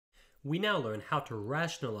We now learn how to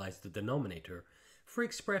rationalize the denominator for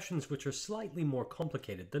expressions which are slightly more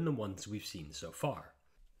complicated than the ones we've seen so far.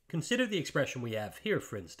 Consider the expression we have here,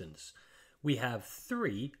 for instance. We have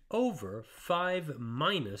 3 over 5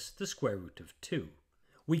 minus the square root of 2.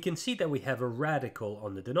 We can see that we have a radical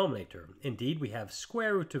on the denominator. Indeed, we have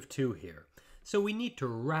square root of 2 here. So we need to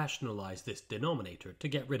rationalize this denominator to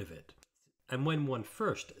get rid of it. And when one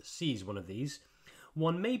first sees one of these,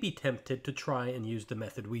 one may be tempted to try and use the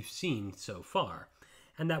method we've seen so far,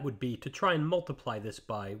 and that would be to try and multiply this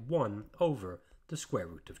by 1 over the square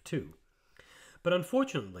root of 2. But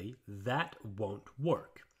unfortunately, that won't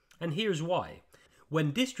work. And here's why.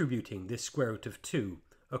 When distributing this square root of 2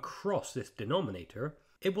 across this denominator,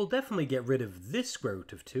 it will definitely get rid of this square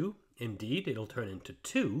root of 2. Indeed, it'll turn into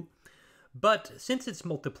 2. But since it's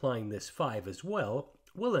multiplying this 5 as well,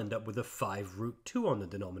 we'll end up with a 5 root 2 on the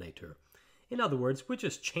denominator. In other words, we're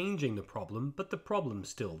just changing the problem, but the problem's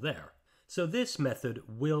still there. So this method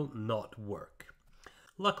will not work.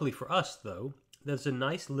 Luckily for us, though, there's a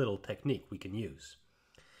nice little technique we can use.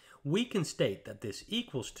 We can state that this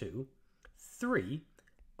equals to 3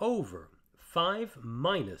 over 5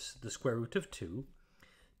 minus the square root of 2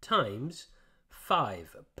 times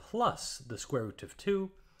 5 plus the square root of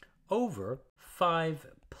 2 over 5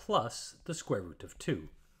 plus the square root of 2.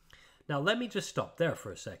 Now let me just stop there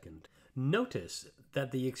for a second. Notice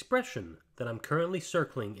that the expression that I'm currently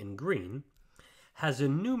circling in green has a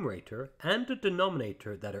numerator and a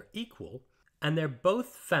denominator that are equal, and they're both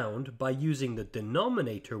found by using the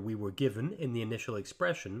denominator we were given in the initial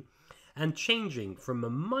expression and changing from a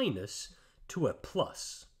minus to a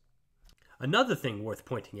plus. Another thing worth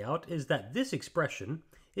pointing out is that this expression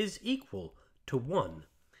is equal to 1,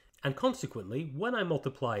 and consequently, when I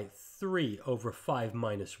multiply 3 over 5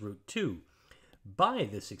 minus root 2 by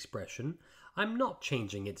this expression, I'm not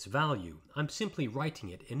changing its value. I'm simply writing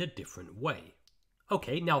it in a different way.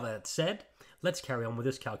 Okay, now that's said, let's carry on with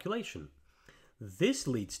this calculation. This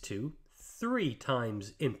leads to 3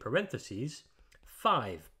 times, in parentheses,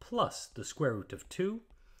 5 plus the square root of 2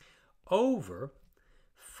 over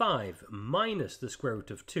 5 minus the square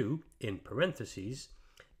root of 2, in parentheses,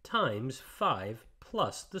 times 5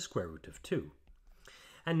 plus the square root of 2.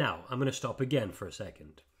 And now, I'm going to stop again for a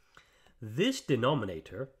second. This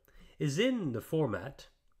denominator is in the format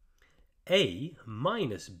a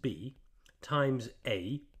minus b times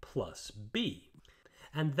a plus b.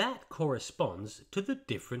 And that corresponds to the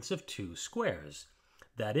difference of two squares.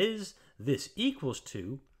 That is, this equals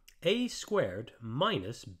to a squared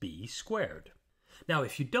minus b squared. Now,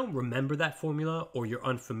 if you don't remember that formula or you're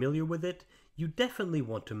unfamiliar with it, you definitely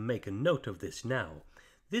want to make a note of this now.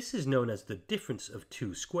 This is known as the difference of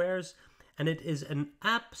two squares, and it is an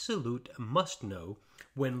absolute must-know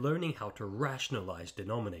when learning how to rationalize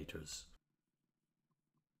denominators.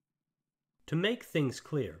 To make things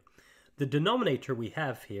clear, the denominator we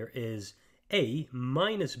have here is a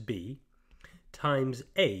minus b times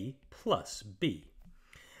a plus b.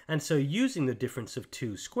 And so using the difference of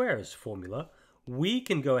two squares formula, we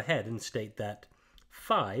can go ahead and state that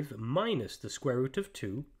 5 minus the square root of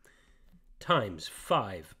 2 times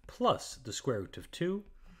 5 plus the square root of 2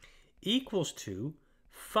 equals to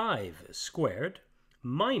 5 squared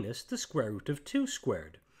minus the square root of 2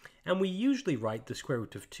 squared. And we usually write the square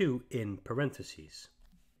root of 2 in parentheses.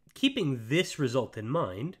 Keeping this result in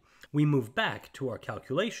mind, we move back to our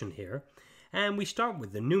calculation here, and we start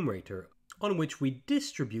with the numerator, on which we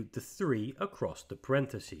distribute the 3 across the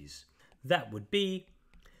parentheses. That would be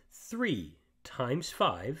 3 times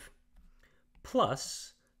 5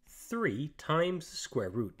 plus 3 times the square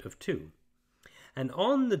root of 2. And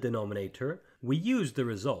on the denominator, we use the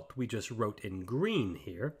result we just wrote in green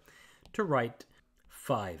here to write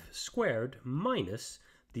 5 squared minus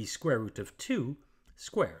the square root of 2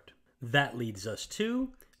 squared. That leads us to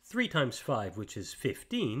 3 times 5, which is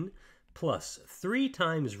 15, plus 3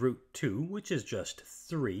 times root 2, which is just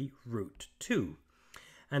 3 root 2.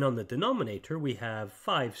 And on the denominator, we have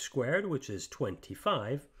 5 squared, which is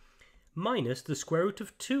 25, minus the square root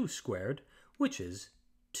of 2 squared, which is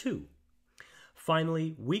 2.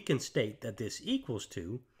 Finally, we can state that this equals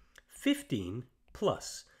to 15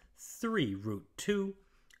 plus 3 root 2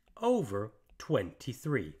 over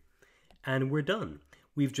 23. And we're done.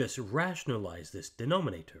 We've just rationalized this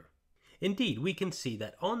denominator. Indeed, we can see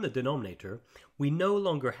that on the denominator, we no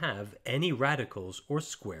longer have any radicals or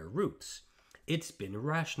square roots. It's been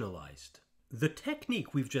rationalized. The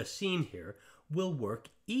technique we've just seen here will work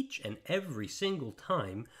each and every single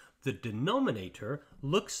time the denominator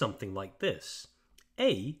looks something like this: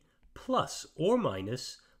 a plus or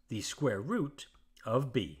minus the square root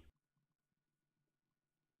of b.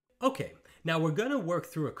 Okay, Now we're going to work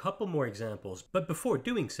through a couple more examples, but before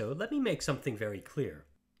doing so, let me make something very clear.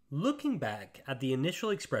 Looking back at the initial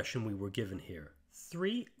expression we were given here,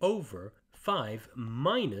 3 over 5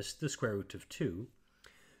 minus the square root of 2,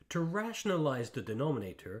 to rationalize the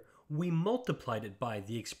denominator, we multiplied it by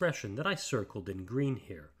the expression that I circled in green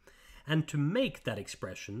here. And to make that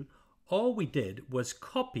expression, all we did was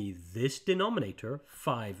copy this denominator,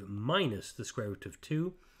 5 minus the square root of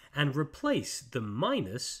 2, and replace the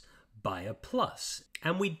minus by a plus.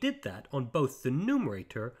 And we did that on both the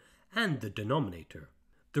numerator and the denominator.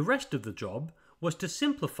 The rest of the job was to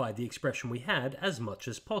simplify the expression we had as much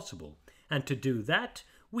as possible. And to do that,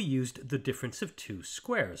 we used the difference of two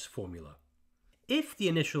squares formula. If the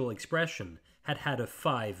initial expression had had a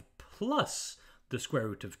 5 plus the square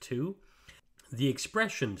root of 2, the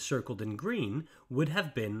expression circled in green would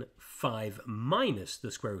have been 5 minus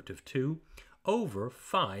the square root of 2 over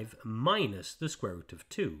 5 minus the square root of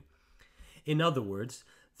 2. In other words,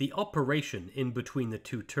 the operation in between the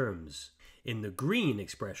two terms in the green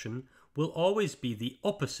expression will always be the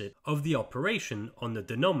opposite of the operation on the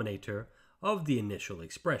denominator of the initial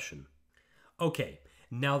expression. Okay,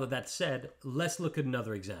 now that that's said, let's look at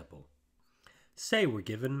another example. Say we're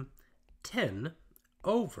given 10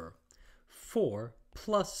 over 4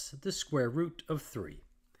 plus the square root of 3.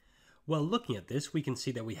 Well, looking at this, we can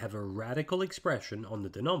see that we have a radical expression on the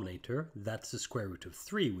denominator, that's the square root of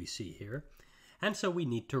 3 we see here, and so we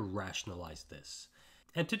need to rationalize this.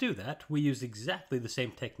 And to do that, we use exactly the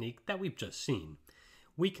same technique that we've just seen.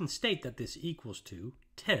 We can state that this equals to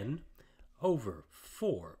 10 over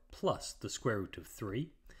 4 plus the square root of 3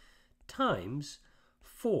 times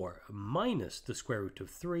 4 minus the square root of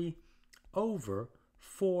 3 over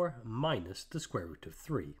 4 minus the square root of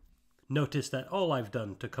 3. Notice that all I've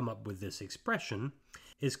done to come up with this expression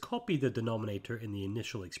is copy the denominator in the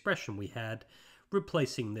initial expression we had,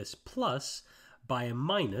 replacing this plus by a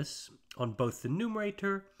minus on both the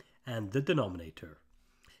numerator and the denominator.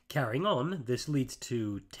 Carrying on, this leads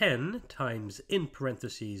to 10 times in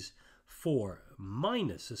parentheses 4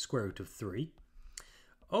 minus the square root of 3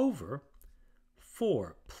 over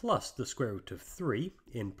 4 plus the square root of 3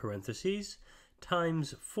 in parentheses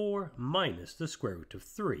times 4 minus the square root of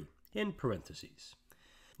 3 in parentheses.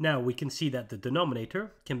 Now we can see that the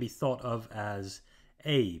denominator can be thought of as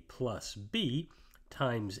a plus b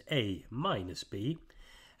times a minus b,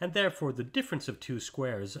 and therefore the difference of two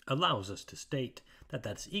squares allows us to state that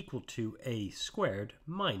that's equal to a squared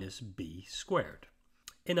minus b squared.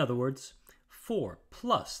 In other words, 4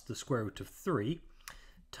 plus the square root of 3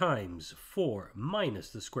 times 4 minus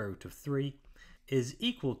the square root of 3 is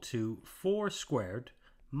equal to 4 squared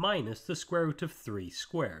minus the square root of 3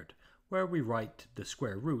 squared, where we write the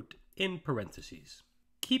square root in parentheses.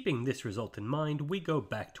 Keeping this result in mind, we go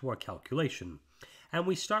back to our calculation, and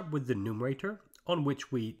we start with the numerator, on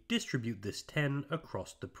which we distribute this 10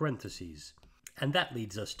 across the parentheses. And that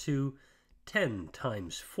leads us to 10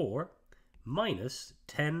 times 4 minus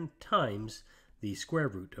 10 times the square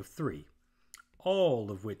root of 3, all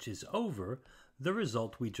of which is over the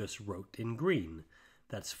result we just wrote in green.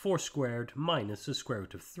 That's 4 squared minus the square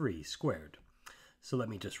root of 3 squared. So let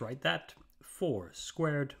me just write that, 4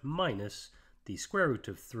 squared minus the square root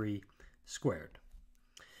of 3 squared.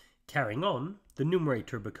 Carrying on, the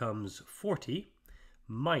numerator becomes 40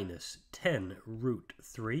 minus 10 root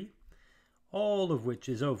 3, all of which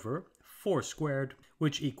is over 4 squared,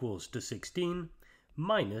 which equals to 16,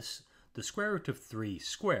 minus the square root of 3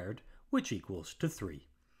 squared, which equals to 3.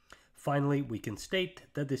 Finally, we can state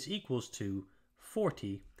that this equals to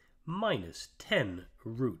 40 minus 10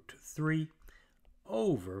 root 3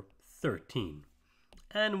 over 13.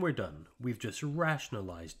 And we're done. We've just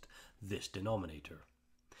rationalized this denominator.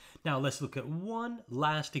 Now let's look at one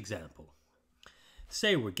last example.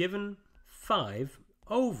 Say we're given 5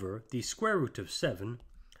 over the square root of 7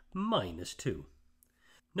 minus 2.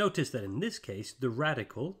 Notice that in this case, the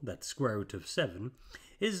radical, that square root of 7,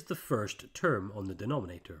 is the first term on the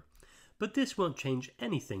denominator. But this won't change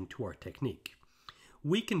anything to our technique.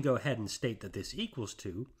 We can go ahead and state that this equals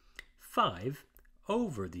to 5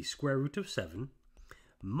 over the square root of 7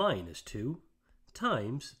 minus 2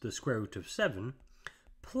 times the square root of 7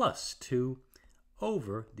 plus 2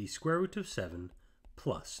 over the square root of 7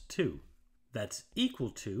 plus 2. That's equal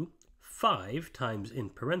to 5 times in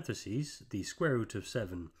parentheses the square root of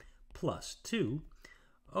 7 plus 2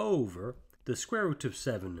 over the square root of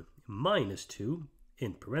 7 minus 2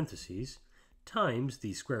 in parentheses times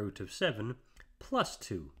the square root of 7 plus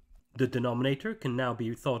 2. The denominator can now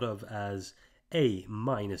be thought of as a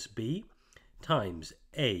minus b times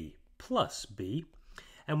a plus b,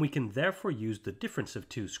 and we can therefore use the difference of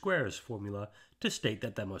two squares formula to state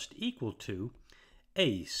that that must equal to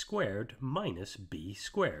a squared minus b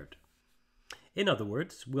squared. In other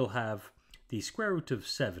words, we'll have the square root of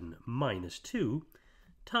 7 minus 2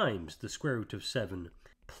 times the square root of 7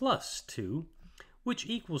 plus 2, which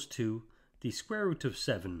equals to the square root of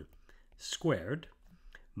 7 squared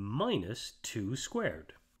minus 2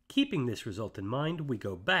 squared. Keeping this result in mind, we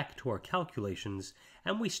go back to our calculations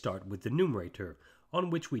and we start with the numerator, on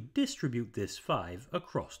which we distribute this 5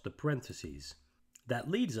 across the parentheses. That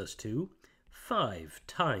leads us to 5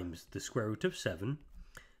 times the square root of 7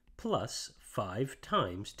 plus 5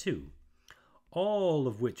 times 2, all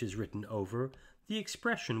of which is written over the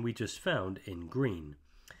expression we just found in green.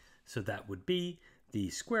 So that would be the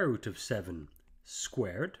square root of 7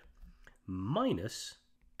 squared minus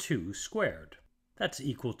 2 squared. That's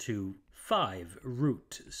equal to 5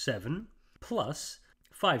 root 7 plus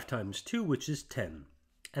 5 times 2, which is 10.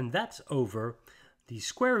 And that's over the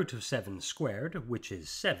square root of 7 squared, which is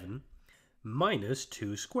 7, minus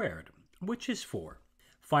 2 squared, which is 4.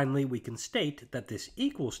 Finally, we can state that this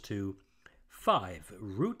equals to 5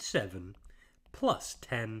 root 7 plus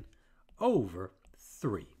 10 over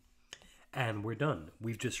 3. And we're done.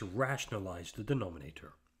 We've just rationalized the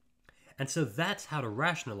denominator. And so that's how to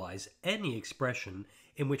rationalize any expression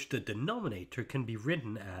in which the denominator can be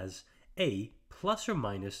written as a plus or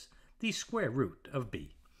minus the square root of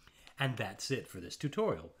b. And that's it for this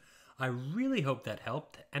tutorial. I really hope that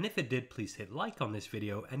helped, and if it did, please hit like on this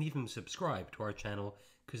video and even subscribe to our channel,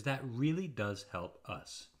 because that really does help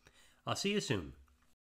us. I'll see you soon.